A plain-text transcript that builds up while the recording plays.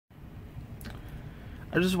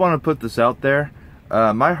I just want to put this out there.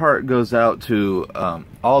 My heart goes out to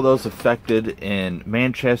all those affected in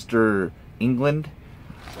Manchester, England,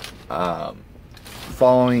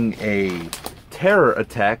 following a terror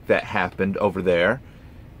attack that happened over there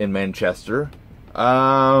in Manchester.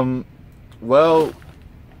 Well,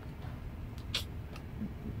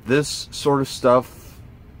 this sort of stuff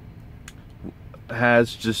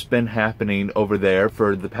has just been happening over there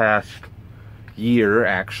for the past year,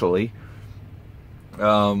 actually.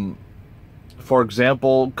 For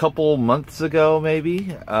example, a couple months ago,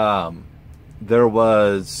 maybe, there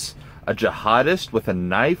was a jihadist with a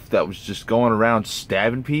knife that was just going around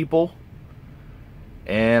stabbing people,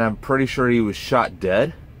 and I'm pretty sure he was shot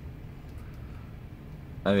dead.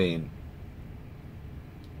 I mean,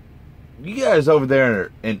 you guys over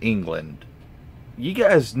there in England, you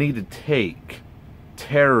guys need to take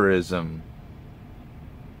terrorism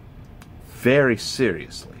very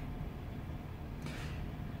seriously.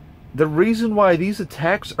 The reason why these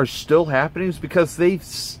attacks are still happening is because they've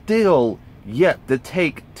still yet to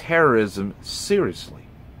take terrorism seriously.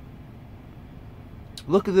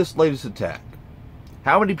 Look at this latest attack.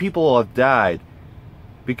 How many people have died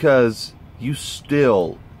because you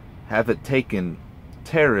still haven't taken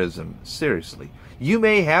terrorism seriously? You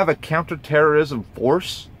may have a counterterrorism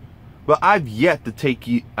force, but I've yet to take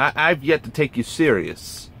you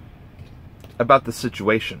serious about the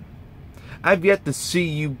situation. I've yet to see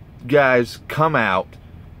you guys come out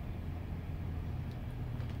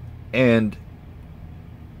and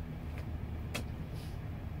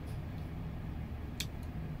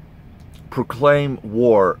proclaim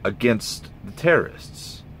war against the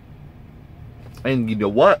terrorists. And you know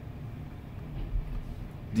what?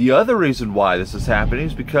 The other reason why this is happening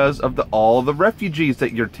is because of all the refugees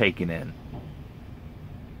that you're taking in.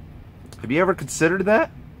 Have you ever considered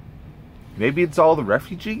that? Maybe it's all the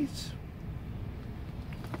refugees?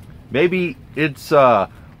 Maybe it's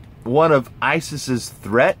one of ISIS's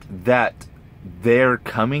threat that they're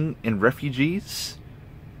coming in refugees?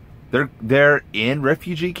 They're in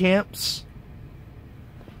refugee camps?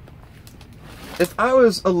 If I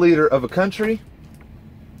was a leader of a country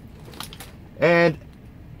and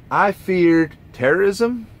I feared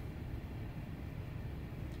terrorism,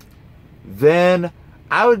 then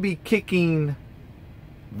I would be kicking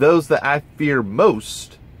those that I fear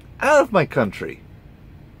most out of my country.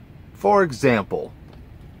 For example,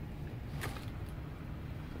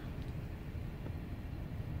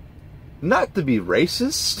 not to be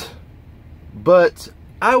racist, but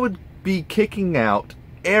I would be kicking out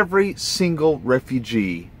every single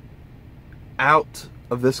refugee out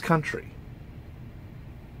of this country.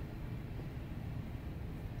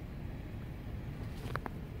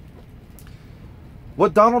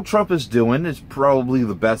 What Donald Trump is doing is probably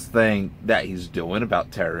the best thing that he's doing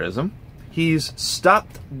about terrorism. He's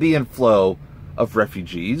stopped the inflow of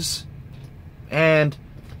refugees, and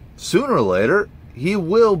sooner or later, he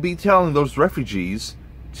will be telling those refugees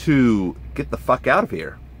to get the fuck out of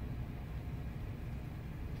here.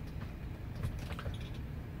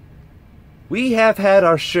 We have had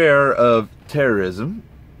our share of terrorism.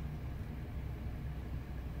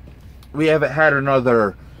 We haven't had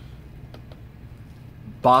another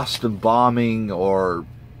Boston bombing or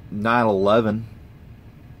 9/11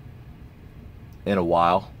 in a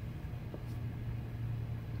while.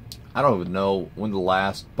 I don't even know when the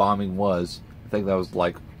last bombing was. I think that was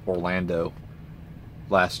like Orlando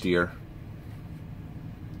last year.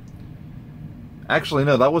 Actually,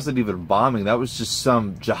 no, that wasn't even bombing. That was just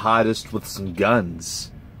some jihadist with some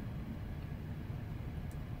guns.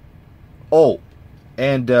 Oh,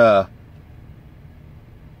 and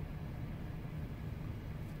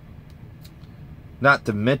not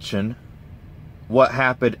to mention what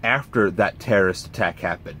happened after that terrorist attack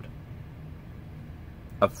happened.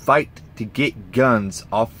 A fight to get guns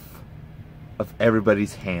off of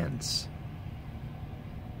everybody's hands.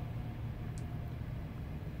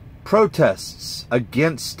 Protests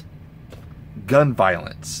against gun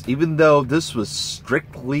violence, even though this was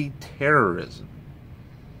strictly terrorism.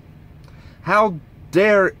 How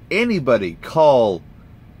dare anybody call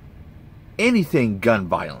anything gun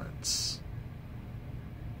violence?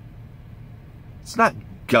 It's not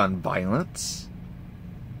gun violence.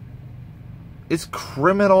 It's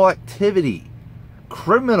criminal activity.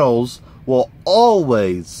 Criminals will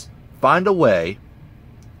always find a way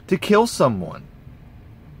to kill someone.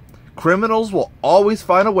 Criminals will always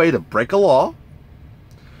find a way to break a law.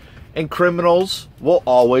 And criminals will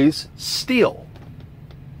always steal.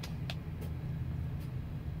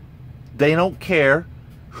 They don't care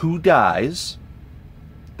who dies.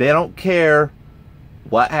 They don't care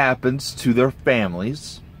what happens to their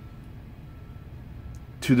families.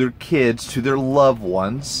 to their kids, to their loved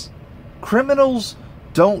ones. Criminals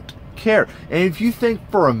don't care. And if you think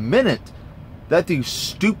for a minute that these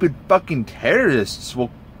stupid fucking terrorists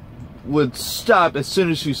would stop as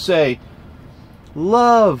soon as you say,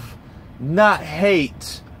 love, not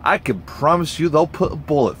hate, I can promise you they'll put a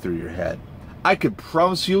bullet through your head. I can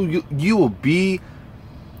promise you, you will be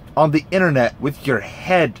on the internet with your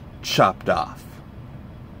head chopped off.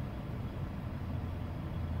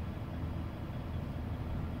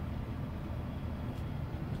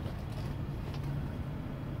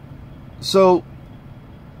 So,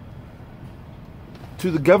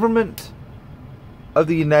 to the government of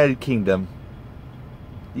the United Kingdom,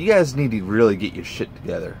 you guys need to really get your shit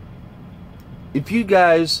together. If you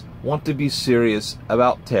guys want to be serious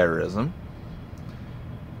about terrorism,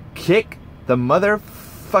 kick the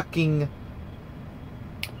motherfucking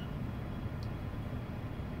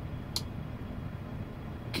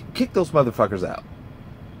kick those motherfuckers out.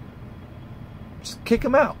 Just kick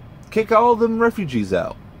them out. Kick all them refugees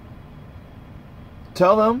out.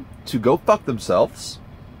 Tell them to go fuck themselves.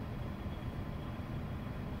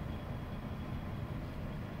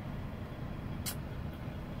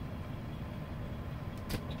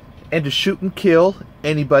 And to shoot and kill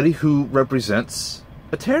anybody who represents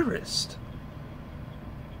a terrorist.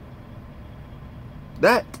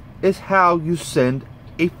 That is how you send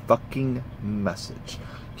a fucking message.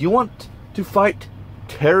 You want to fight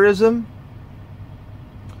terrorism?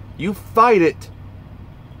 You fight it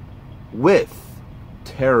with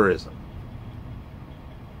terrorism.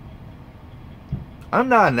 I'm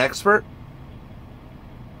not an expert,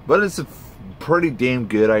 but it's a pretty damn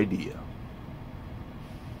good idea.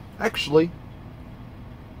 Actually, you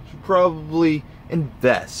should probably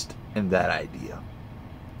invest in that idea.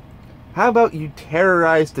 How about you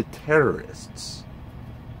terrorize the terrorists?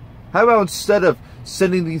 How about instead of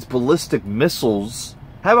sending these ballistic missiles,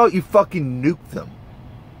 how about you fucking nuke them?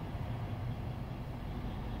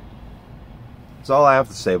 That's all I have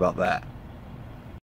to say about that.